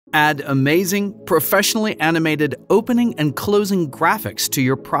Add amazing, professionally animated opening and closing graphics to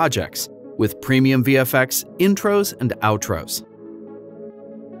your projects with premium VFX intros and outros.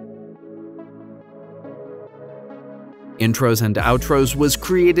 Intros and Outros was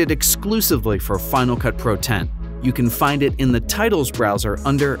created exclusively for Final Cut Pro X. You can find it in the Titles browser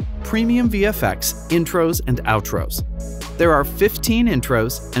under Premium VFX Intros and Outros. There are 15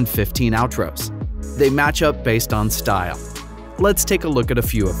 intros and 15 outros. They match up based on style. Let's take a look at a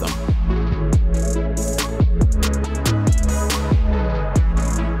few of them.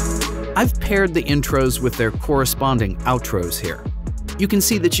 I've paired the intros with their corresponding outros here. You can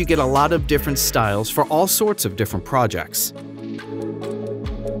see that you get a lot of different styles for all sorts of different projects.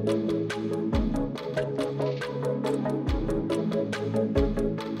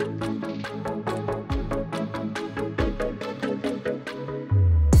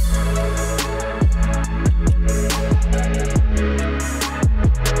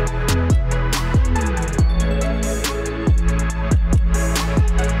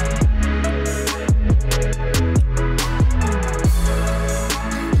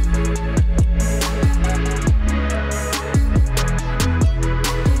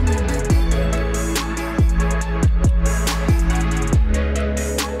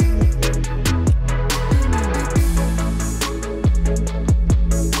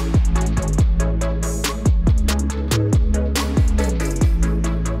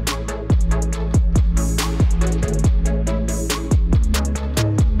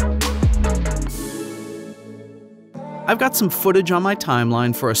 I've got some footage on my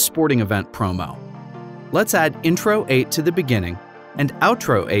timeline for a sporting event promo. Let's add Intro 8 to the beginning and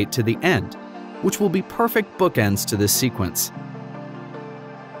Outro 8 to the end, which will be perfect bookends to this sequence.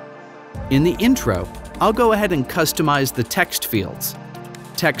 In the intro, I'll go ahead and customize the text fields.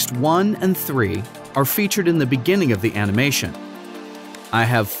 Text 1 and 3 are featured in the beginning of the animation. I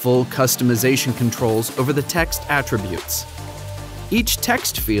have full customization controls over the text attributes. Each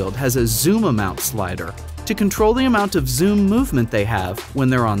text field has a zoom amount slider to control the amount of zoom movement they have when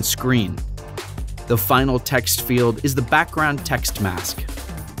they're on screen. The final text field is the background text mask.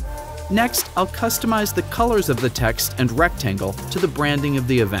 Next, I'll customize the colors of the text and rectangle to the branding of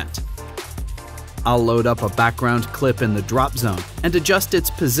the event. I'll load up a background clip in the drop zone and adjust its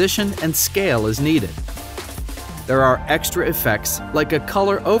position and scale as needed. There are extra effects like a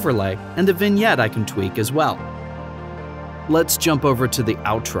color overlay and a vignette I can tweak as well. Let's jump over to the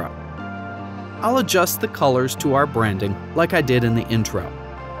outro. I'll adjust the colors to our branding like I did in the intro.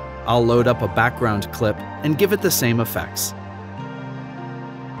 I'll load up a background clip and give it the same effects.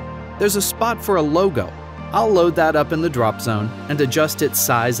 There's a spot for a logo. I'll load that up in the drop zone and adjust its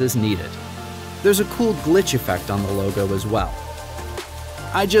size as needed. There's a cool glitch effect on the logo as well.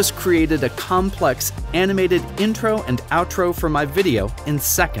 I just created a complex animated intro and outro for my video in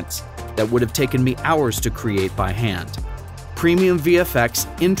seconds that would have taken me hours to create by hand. Premium VFX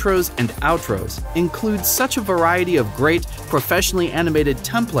intros and outros include such a variety of great, professionally animated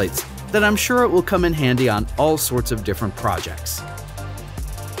templates that I'm sure it will come in handy on all sorts of different projects.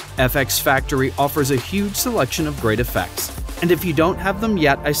 FX Factory offers a huge selection of great effects, and if you don't have them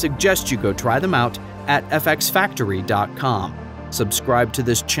yet, I suggest you go try them out at fxfactory.com. Subscribe to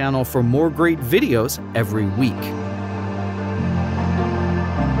this channel for more great videos every week.